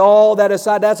 I laid all that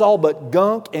aside. That's all but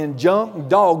gunk and junk and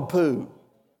dog poo.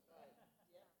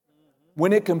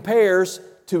 When it compares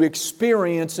to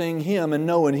experiencing Him and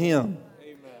knowing Him.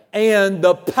 Amen. And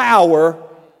the power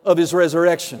of His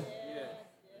resurrection.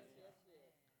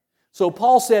 So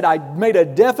Paul said, I made a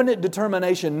definite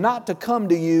determination not to come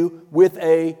to you with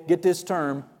a, get this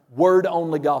term,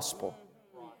 word-only gospel.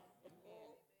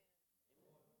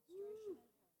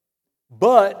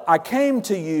 But I came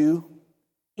to you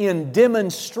in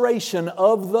demonstration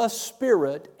of the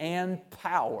Spirit and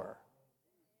power.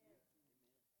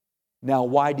 Now,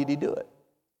 why did he do it?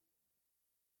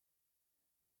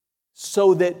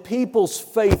 So that people's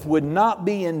faith would not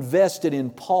be invested in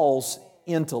Paul's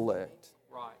intellect,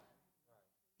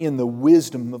 in the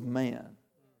wisdom of man,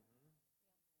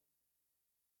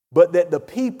 but that the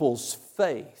people's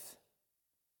faith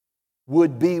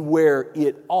would be where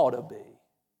it ought to be,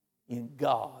 in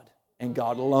God and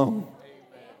God alone.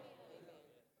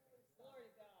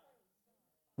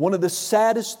 One of the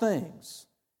saddest things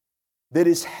that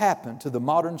has happened to the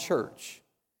modern church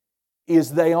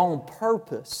is they on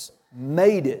purpose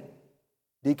made it,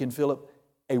 Deacon Philip,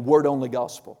 a word-only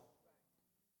gospel.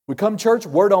 We come to church,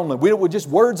 word only. We're just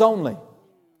words only.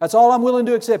 That's all I'm willing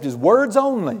to accept is words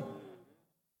only.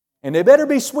 And they better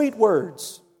be sweet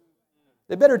words.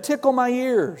 They better tickle my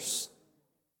ears.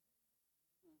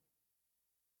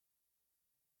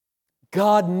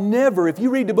 God never, if you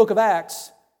read the book of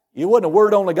Acts, it wasn't a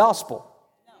word-only gospel.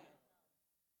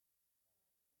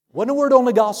 It wasn't a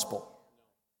word-only gospel.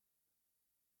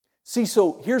 See,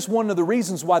 so here's one of the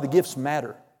reasons why the gifts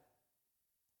matter.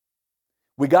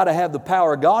 We got to have the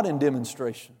power of God in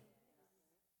demonstration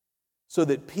so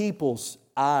that people's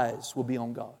eyes will be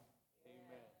on God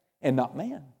and not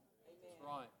man.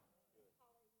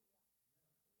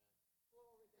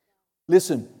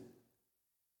 Listen,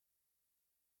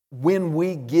 when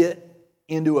we get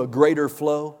into a greater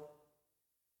flow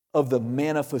of the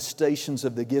manifestations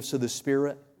of the gifts of the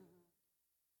Spirit,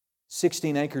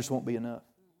 16 acres won't be enough.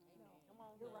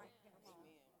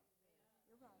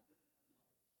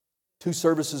 2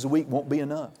 services a week won't be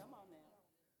enough.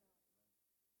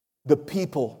 The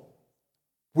people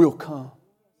will come.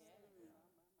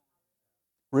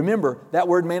 Remember, that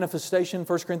word manifestation,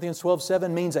 1 Corinthians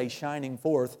 12:7, means a shining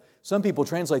forth. Some people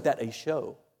translate that a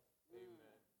show.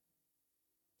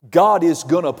 God is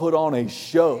going to put on a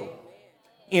show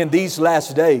in these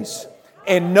last days.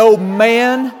 And no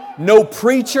man, no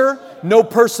preacher, no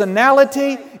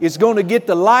personality is going to get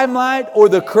the limelight or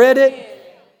the credit.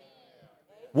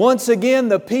 Once again,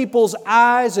 the people's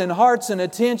eyes and hearts and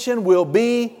attention will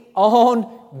be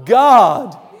on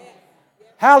God.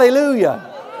 Hallelujah.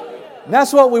 And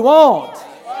that's what we want.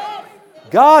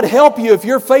 God help you if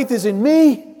your faith is in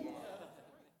me.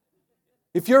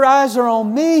 If your eyes are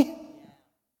on me.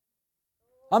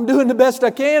 I'm doing the best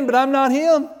I can, but I'm not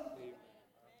Him.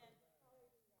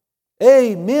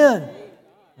 Amen.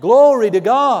 Glory to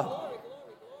God.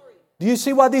 Do you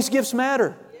see why these gifts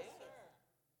matter?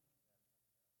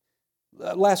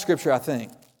 Last scripture, I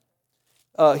think.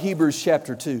 Hebrews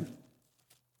chapter 2.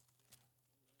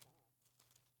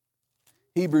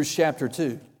 Hebrews chapter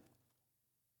 2.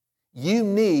 You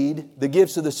need the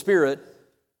gifts of the Spirit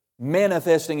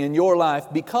manifesting in your life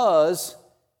because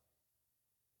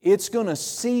it's going to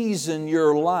season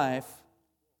your life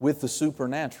with the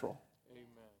supernatural. Amen.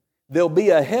 There'll be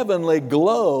a heavenly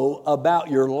glow about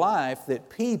your life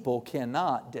that people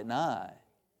cannot deny.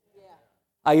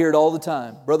 I hear it all the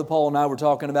time. Brother Paul and I were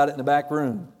talking about it in the back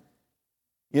room.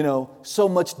 You know, so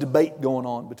much debate going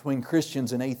on between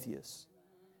Christians and atheists.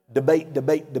 Debate,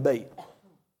 debate, debate.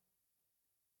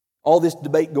 All this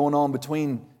debate going on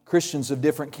between Christians of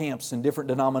different camps and different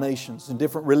denominations and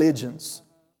different religions.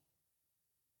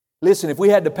 Listen, if we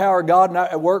had the power of God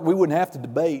at work, we wouldn't have to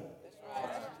debate.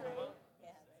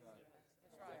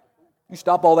 You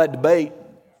stop all that debate.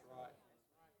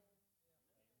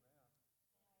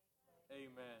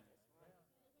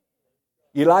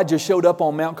 Elijah showed up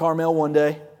on Mount Carmel one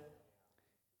day,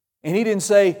 and he didn't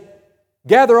say,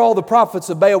 gather all the prophets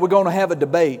of Baal, we're going to have a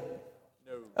debate.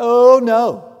 No. Oh,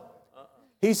 no.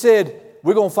 He said,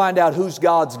 we're going to find out who's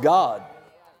God's God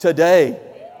today.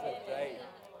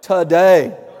 Today.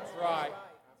 That's right.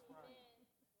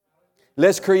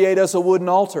 Let's create us a wooden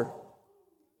altar.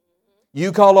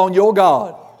 You call on your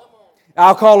God.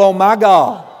 I'll call on my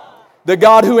God. The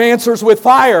God who answers with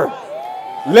fire.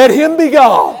 Let Him be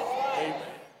God.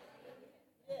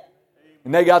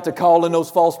 And they got to calling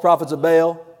those false prophets of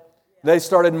Baal. They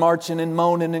started marching and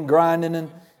moaning and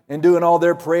grinding and doing all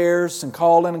their prayers and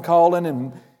calling.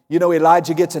 And, you know,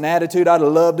 Elijah gets an attitude. I'd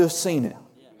have loved to have seen it.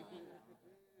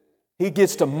 He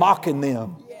gets to mocking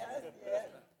them.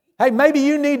 Hey, maybe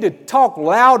you need to talk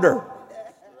louder.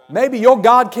 Maybe your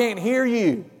God can't hear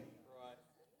you.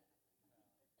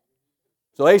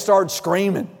 So they started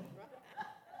screaming.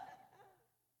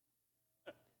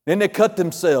 Then they cut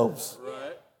themselves.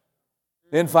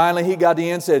 Then finally he got to the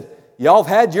end and said, y'all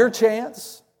have had your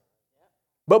chance.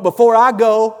 But before I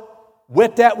go,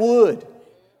 wet that wood.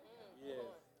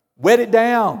 Wet it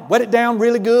down. Wet it down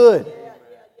really good.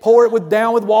 Pour it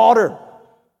down with water.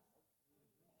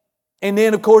 And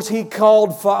then, of course, he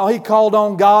called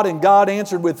on God, and God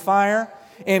answered with fire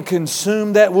and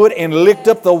consumed that wood and licked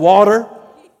up the water.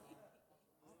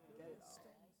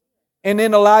 And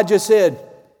then Elijah said,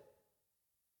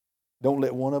 don't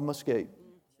let one of them escape.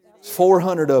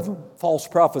 400 of them, false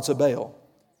prophets of Baal.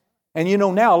 And you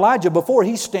know now Elijah, before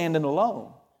he's standing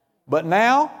alone. But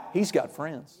now he's got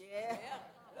friends.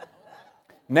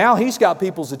 Now he's got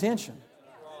people's attention.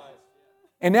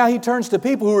 And now he turns to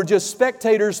people who are just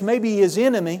spectators, maybe his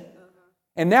enemy.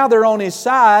 And now they're on his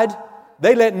side.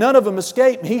 They let none of them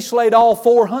escape. He slayed all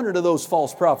 400 of those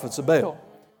false prophets of Baal.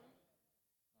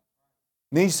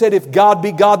 And he said, if God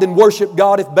be God, then worship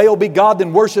God. If Baal be God,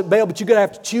 then worship Baal. But you're going to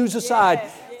have to choose a side.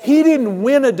 He didn't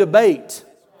win a debate.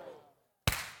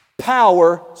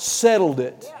 Power settled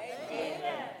it.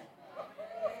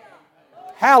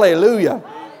 Hallelujah.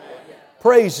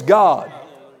 Praise God.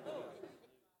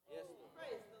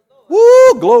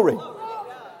 Woo, glory.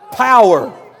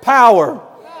 Power, power.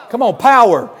 Come on,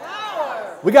 power.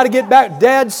 We got to get back.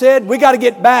 Dad said we got to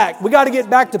get back. We got to get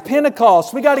back to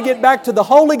Pentecost. We got to get back to the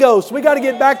Holy Ghost. We got to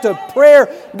get back to prayer.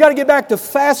 We got to get back to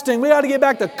fasting. We got to get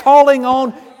back to calling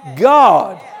on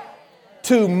God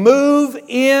to move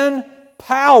in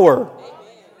power.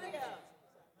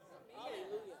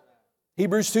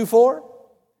 Hebrews 2:4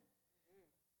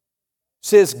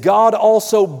 says, God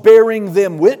also bearing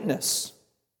them witness,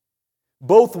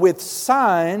 both with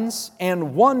signs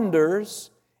and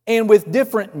wonders, and with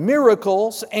different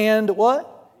miracles and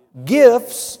what?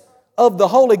 Gifts of the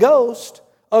Holy Ghost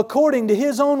according to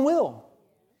His own will.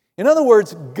 In other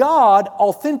words, God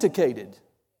authenticated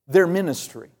their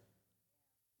ministry.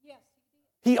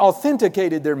 He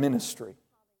authenticated their ministry.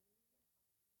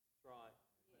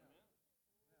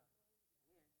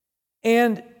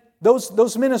 And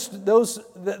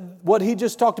what he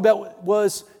just talked about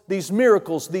was these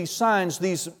miracles, these signs,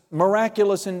 these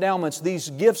miraculous endowments, these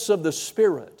gifts of the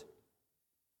Spirit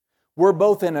were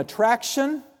both an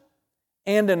attraction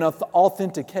and an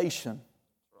authentication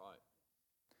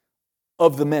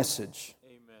of the message.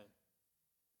 Amen.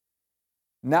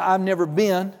 Now, I've never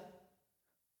been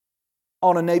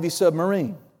on a Navy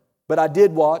submarine, but I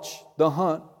did watch The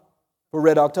Hunt for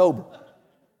Red October.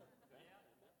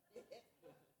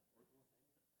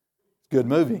 Good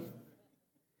movie.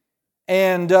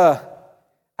 And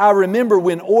I remember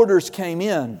when orders came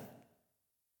in,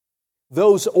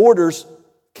 those orders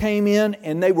came in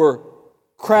and they were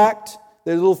cracked,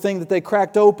 the little thing that they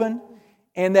cracked open,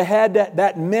 and they had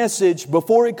that message,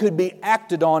 before it could be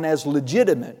acted on as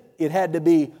legitimate, it had to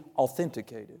be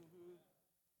authenticated.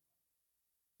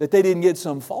 That they didn't get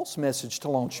some false message to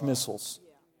launch missiles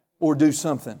or do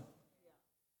something.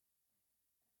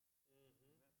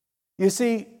 You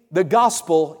see, the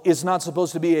gospel is not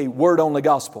supposed to be a word-only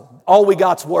gospel. All we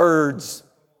got's words.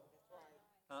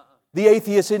 The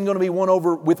atheist isn't going to be won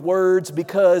over with words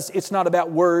because it's not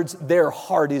about words. Their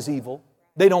heart is evil.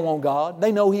 They don't want God.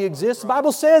 They know He exists. The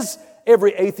Bible says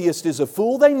every atheist is a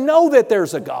fool. They know that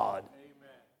there's a God.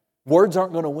 Words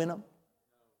aren't going to win them.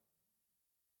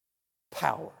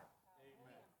 Power.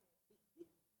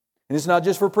 And it's not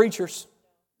just for preachers.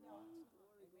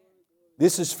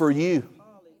 This is for you.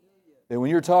 That when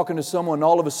you're talking to someone,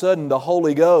 all of a sudden the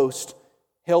Holy Ghost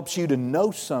helps you to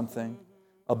know something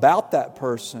about that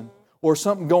person or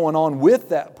something going on with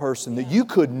that person that you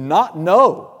could not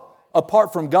know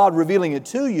apart from God revealing it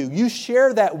to you. You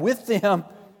share that with them.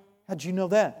 How'd you know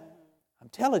that? I'm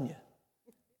telling you,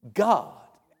 God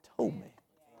told me.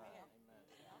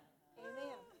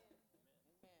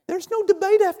 There's no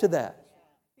debate after that.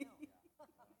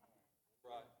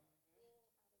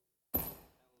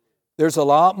 There's a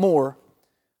lot more.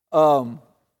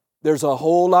 There's a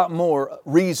whole lot more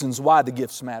reasons why the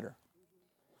gifts matter.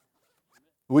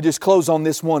 We'll just close on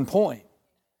this one point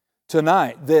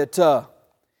tonight, that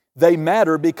they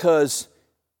matter because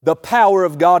the power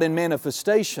of God in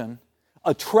manifestation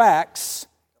attracts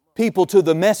people to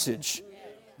the message.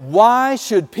 Why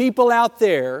should people out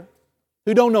there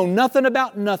who don't know nothing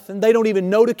about nothing, they don't even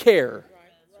know to care,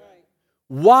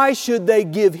 why should they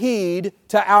give heed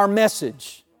to our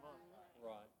message?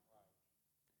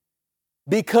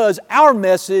 Because our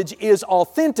message is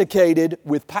authenticated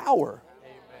with power.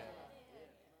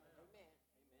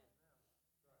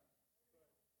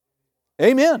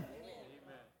 Amen.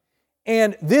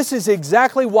 And this is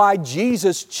exactly why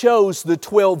Jesus chose the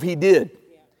 12 He did.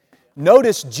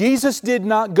 Notice, Jesus did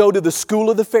not go to the school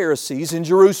of the Pharisees in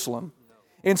Jerusalem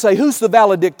and say, who's the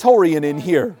valedictorian in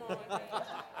here?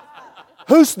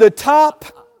 Who's the top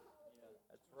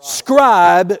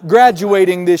scribe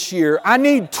graduating this year? I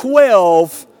need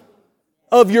 12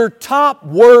 of your top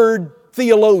word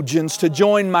theologians to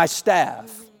join my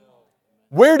staff.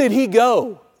 Where did he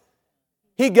go?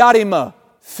 He got him a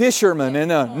fisherman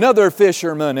and another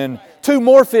fisherman and 2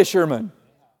 more fishermen.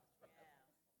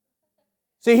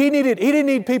 See, he didn't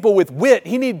need people with wit.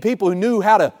 He needed people who knew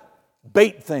how to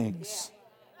bait things,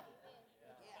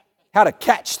 how to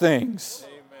catch things.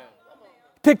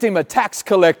 Picked him a tax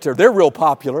collector. They're real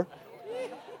popular.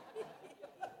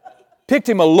 Picked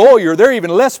him a lawyer. They're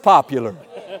even less popular.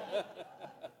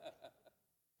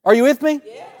 Are you with me?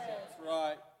 Yes. That's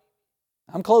right.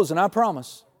 I'm closing, I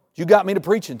promise. You got me to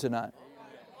preaching tonight.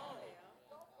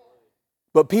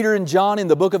 But Peter and John in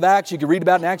the book of Acts, you can read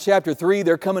about in Acts chapter 3,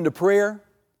 they're coming to prayer,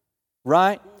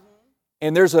 right?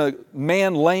 And there's a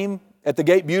man lame at the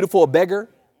gate, beautiful, a beggar.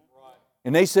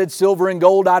 And they said, silver and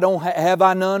gold I don't have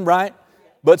I none, right?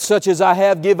 But such as I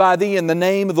have give I thee in the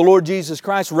name of the Lord Jesus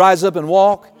Christ. Rise up and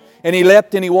walk. And he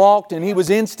leapt and he walked and he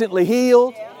was instantly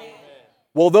healed.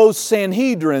 Well, those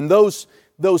Sanhedrin, those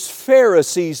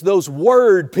Pharisees, those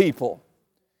word people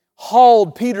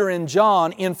hauled Peter and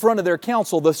John in front of their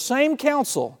council, the same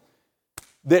council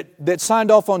that signed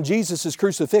off on Jesus'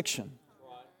 crucifixion,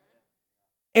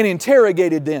 and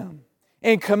interrogated them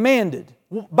and commanded,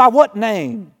 by what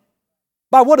name,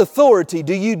 by what authority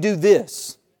do you do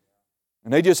this?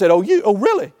 And they just said, oh,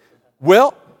 really?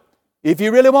 Well, if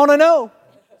you really want to know,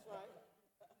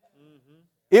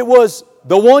 it was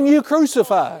the one you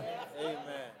crucified.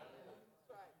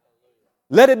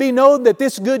 Let it be known that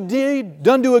this good deed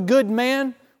done to a good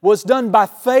man was done by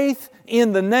faith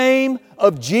in the name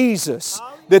of Jesus.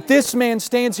 That this man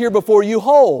stands here before you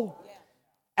whole.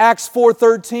 Acts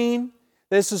 4:13,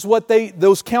 this is what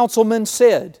those councilmen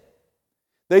said.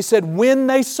 They said, when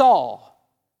they saw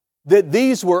that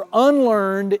these were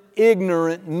unlearned,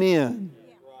 ignorant men,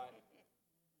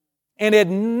 and had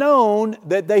known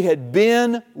that they had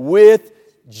been with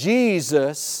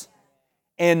Jesus,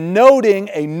 and noting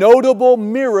a notable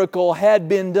miracle had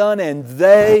been done, and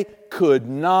they could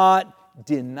not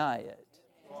deny it.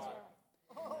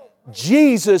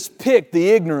 Jesus picked the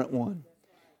ignorant one.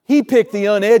 He picked the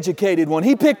uneducated one.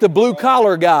 He picked the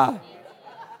blue-collar guy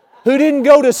who didn't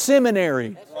go to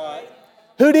seminary,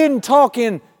 who didn't talk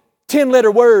in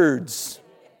 10-letter words.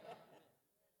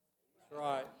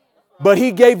 But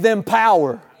He gave them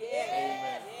power.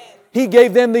 He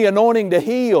gave them the anointing to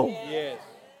heal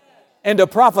and to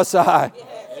prophesy. Amen.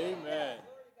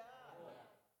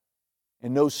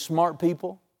 And those smart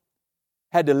people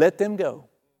had to let them go.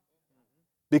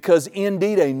 Because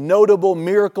indeed a notable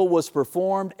miracle was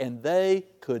performed and they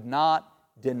could not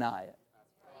deny it.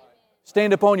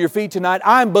 Stand upon your feet tonight.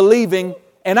 I'm believing,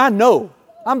 and I know,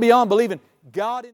 I'm beyond believing, God...